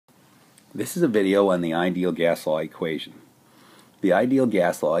This is a video on the ideal gas law equation. The ideal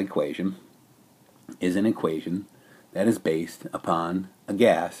gas law equation is an equation that is based upon a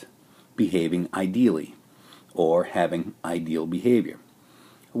gas behaving ideally or having ideal behavior.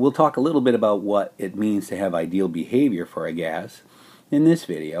 We'll talk a little bit about what it means to have ideal behavior for a gas in this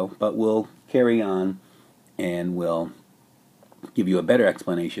video, but we'll carry on and we'll give you a better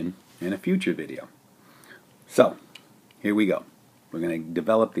explanation in a future video. So, here we go. We're going to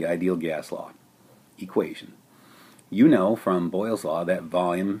develop the ideal gas law equation. You know from Boyle's law that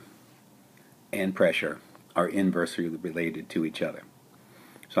volume and pressure are inversely related to each other.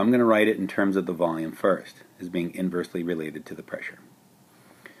 So I'm going to write it in terms of the volume first, as being inversely related to the pressure.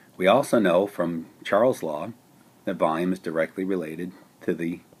 We also know from Charles' law that volume is directly related to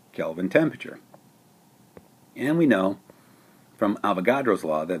the Kelvin temperature. And we know from Avogadro's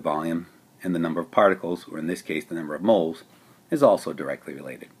law that volume and the number of particles, or in this case the number of moles, is also directly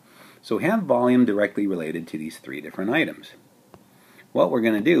related. So we have volume directly related to these three different items. What we're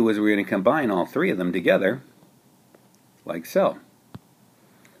going to do is we're going to combine all three of them together like so.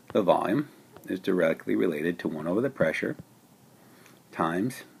 The volume is directly related to 1 over the pressure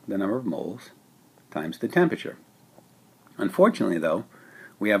times the number of moles times the temperature. Unfortunately though,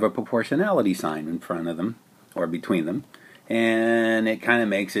 we have a proportionality sign in front of them, or between them, and it kind of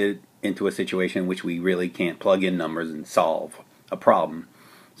makes it into a situation in which we really can't plug in numbers and solve a problem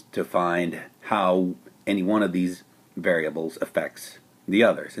to find how any one of these variables affects the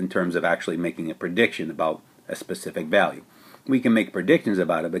others in terms of actually making a prediction about a specific value. We can make predictions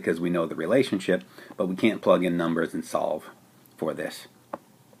about it because we know the relationship, but we can't plug in numbers and solve for this.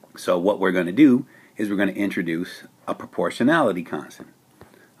 So what we're going to do is we're going to introduce a proportionality constant.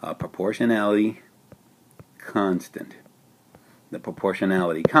 A proportionality constant. The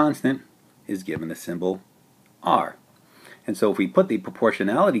proportionality constant is given the symbol R. And so if we put the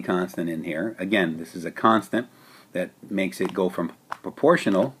proportionality constant in here, again, this is a constant that makes it go from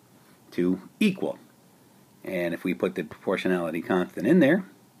proportional to equal. And if we put the proportionality constant in there,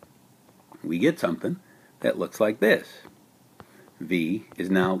 we get something that looks like this. V is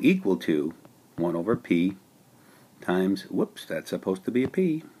now equal to 1 over P times, whoops, that's supposed to be a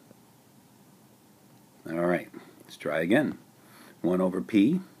P. Alright, let's try again. 1 over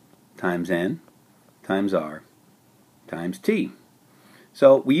P times N times R times T.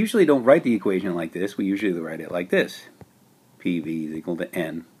 So we usually don't write the equation like this. We usually write it like this. PV is equal to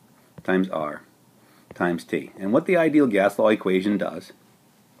N times R times T. And what the ideal gas law equation does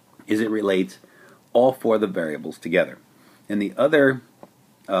is it relates all four of the variables together. In the other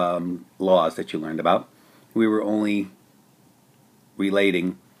laws that you learned about, we were only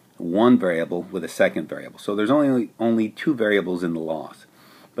relating one variable with a second variable. So there's only two variables in the laws.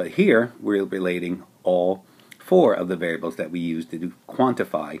 But here we're relating all four of the variables that we use to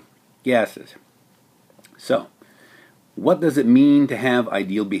quantify gases. So what does it mean to have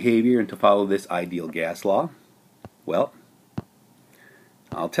ideal behavior and to follow this ideal gas law? Well,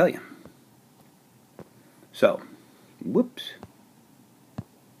 I'll tell you. So, whoops.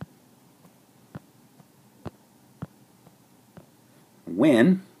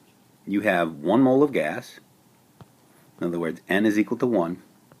 When you have 1 mole of gas, in other words, N is equal to 1,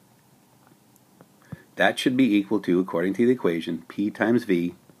 that should be equal to, according to the equation, P times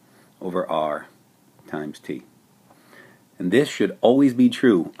V over R times T. And this should always be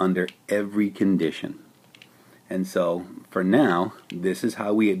true under every condition. And so, for now, this is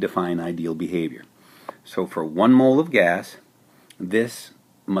how we define ideal behavior. So for 1 mole of gas, this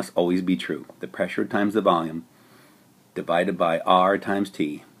must always be true. The pressure times the volume divided by R times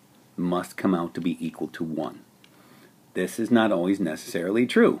T must come out to be equal to 1. This is not always necessarily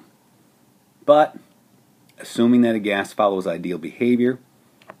true. But, assuming that a gas follows ideal behavior,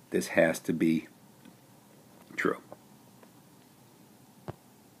 this has to be true.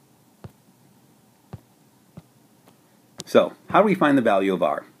 So, how do we find the value of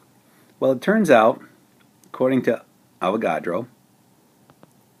R? Well, it turns out, according to Avogadro,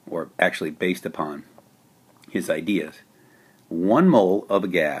 or actually based upon his ideas, 1 mole of a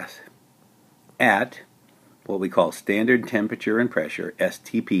gas at what we call standard temperature and pressure,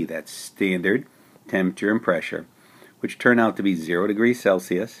 STP, that's standard temperature and pressure, which turn out to be 0 degrees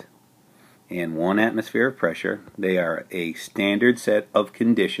Celsius and 1 atmosphere of pressure. They are a standard set of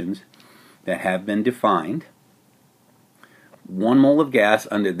conditions that have been defined. 1 mole of gas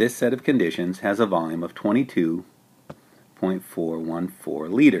under this set of conditions has a volume of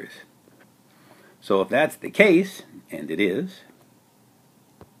 22.414 liters. So if that's the case, and it is,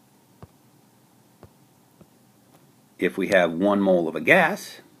 if we have 1 mole of a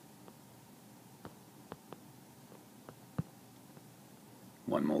gas,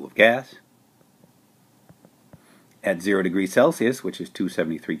 1 mole of gas, at 0 degrees Celsius, which is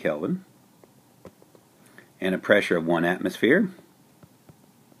 273 Kelvin, and a pressure of 1 atmosphere.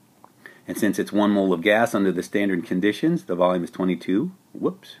 And since it's 1 mole of gas under the standard conditions, the volume is 22.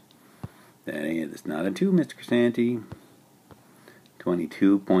 Whoops. That's not a 2, Mr. Crisanti.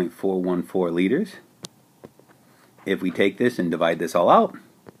 22.414 liters. If we take this and divide this all out,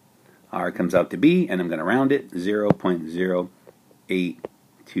 R comes out to be, and I'm going to round it,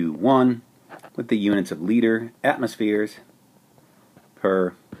 0.0821 with the units of liter atmospheres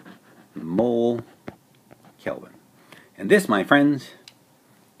per mole Kelvin. And this, my friends,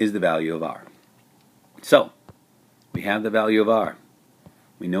 is the value of R. So, we have the value of R.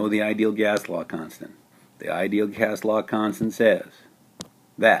 We know the ideal gas law constant. The ideal gas law constant says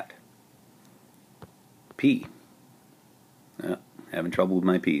that P, having trouble with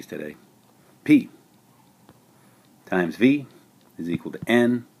my P's today, P times V is equal to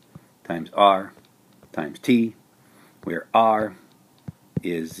N times R times T, where R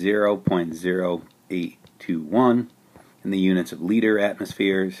is 0.0821 in the units of liter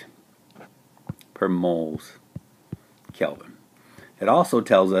atmospheres per moles Kelvin. It also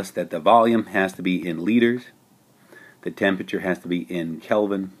tells us that the volume has to be in liters, the temperature has to be in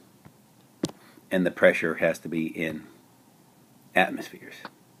Kelvin, and the pressure has to be in atmospheres.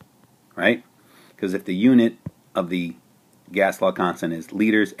 Right? Because if the unit of the gas law constant is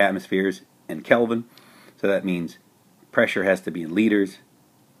liters, atmospheres, and Kelvin, so that means pressure has to be in liters.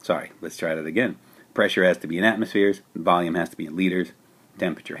 Sorry, let's try that again. Pressure has to be in atmospheres, volume has to be in liters,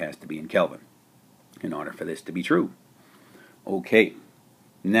 temperature has to be in Kelvin in order for this to be true. Okay,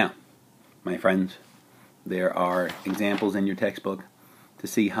 now, my friends, there are examples in your textbook to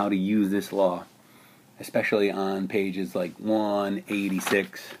see how to use this law, especially on pages like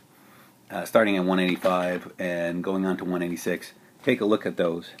 186, starting at 185 and going on to 186. Take a look at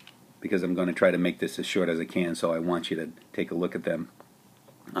those, because I'm going to try to make this as short as I can, so I want you to take a look at them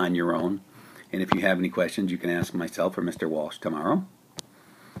on your own. And if you have any questions, you can ask myself or Mr. Walsh tomorrow.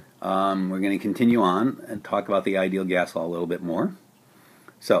 We're going to continue on and talk about the ideal gas law a little bit more.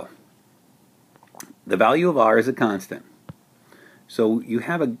 So, the value of R is a constant. So you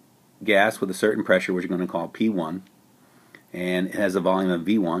have a gas with a certain pressure, which we're going to call P1, and it has a volume of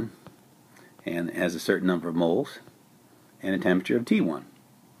V1, and it has a certain number of moles, and a temperature of T1.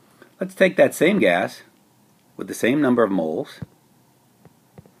 Let's take that same gas with the same number of moles,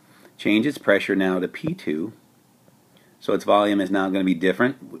 change its pressure now to P2, so its volume is now going to be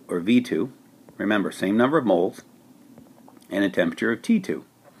different, or V2. Remember, same number of moles, and a temperature of T2.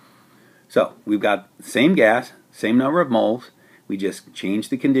 So, we've got the same gas, same number of moles, we just change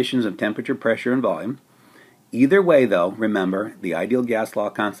the conditions of temperature, pressure, and volume. Either way, though, remember, the ideal gas law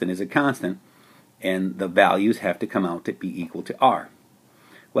constant is a constant, and the values have to come out to be equal to R.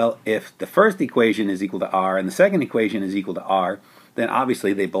 Well, if the first equation is equal to R and the second equation is equal to R, then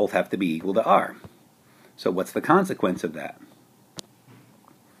obviously they both have to be equal to R. So what's the consequence of that?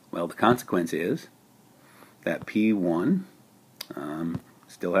 Well, the consequence is that P1,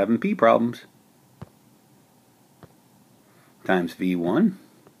 still having P problems, times V1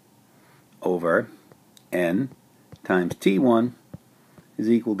 over N times T1 is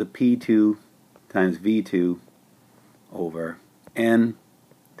equal to P2 times V2 over N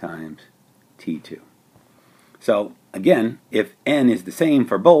times T2. So again, if N is the same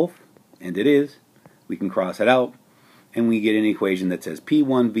for both, and it is, we can cross it out, and we get an equation that says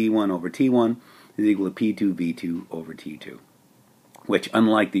P1 V1 over T1 is equal to P2 V2 over T2, which,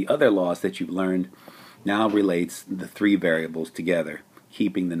 unlike the other laws that you've learned, now relates the three variables together,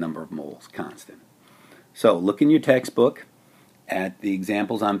 keeping the number of moles constant. So look in your textbook at the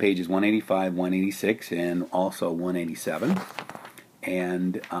examples on pages 185, 186, and also 187.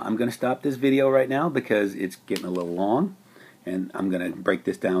 And I'm going to stop this video right now because it's getting a little long, and I'm going to break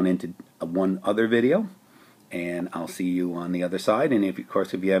this down into one other video, and I'll see you on the other side. And if you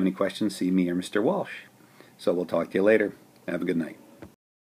have any questions, see me or Mr. Walsh. So we'll talk to you later. Have a good night.